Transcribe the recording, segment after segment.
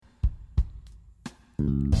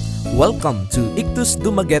Welcome to Ictus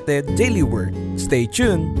Dumaguete Daily Word. Stay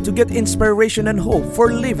tuned to get inspiration and hope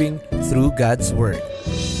for living through God's Word.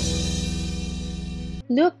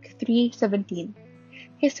 Luke 3:17.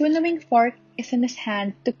 His winnowing fork is in his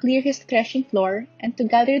hand to clear his threshing floor and to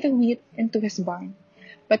gather the wheat into his barn,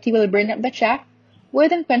 but he will burn up the chaff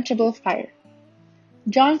with unquenchable fire.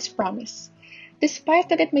 John's promise. Despite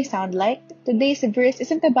that it may sound like, today's verse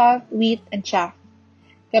isn't about wheat and chaff.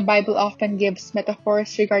 The Bible often gives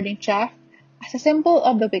metaphors regarding chaff as a symbol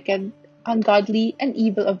of the wicked, ungodly, and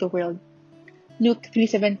evil of the world. Luke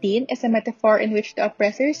 3:17 is a metaphor in which the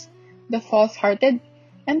oppressors, the false-hearted,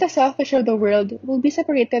 and the selfish of the world will be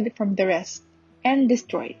separated from the rest and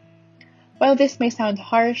destroyed. While this may sound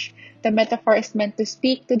harsh, the metaphor is meant to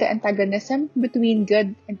speak to the antagonism between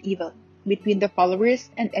good and evil, between the followers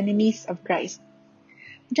and enemies of Christ.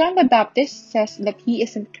 John the Baptist says that he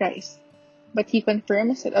isn't Christ, but he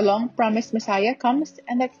confirms that a long-promised Messiah comes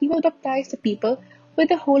and that he will baptize the people with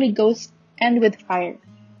the Holy Ghost and with fire.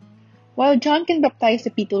 While John can baptize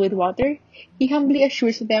the people with water, he humbly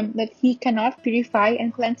assures them that he cannot purify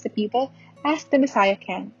and cleanse the people as the Messiah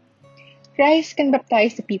can. Christ can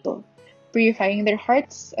baptize the people, purifying their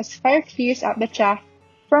hearts as fire clears out the chaff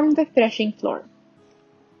from the threshing floor.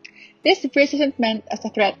 This verse isn't meant as a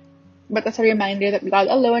threat, but as a reminder that God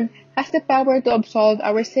alone has the power to absolve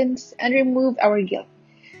our sins and remove our guilt,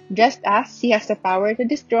 just as He has the power to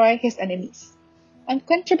destroy His enemies.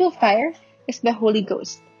 Unquenchable fire is the Holy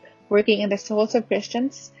Ghost, working in the souls of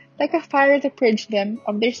Christians like a fire to purge them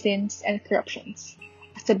of their sins and corruptions.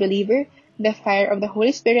 As a believer, the fire of the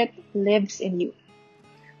Holy Spirit lives in you.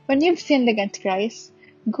 When you've sinned against Christ,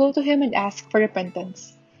 go to Him and ask for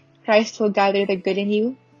repentance. Christ will gather the good in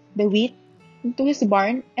you, the wheat, into His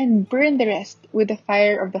barn and burn the rest with the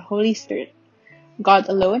fire of the Holy Spirit. God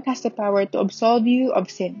alone has the power to absolve you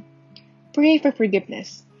of sin. Pray for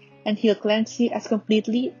forgiveness, and He'll cleanse you as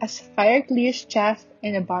completely as fire clears chaff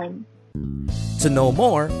in a barn. To know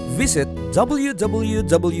more, visit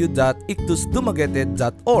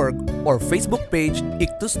www.ictusdumaguete.org or Facebook page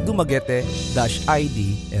Ictus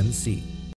Dumaguete-IDMC.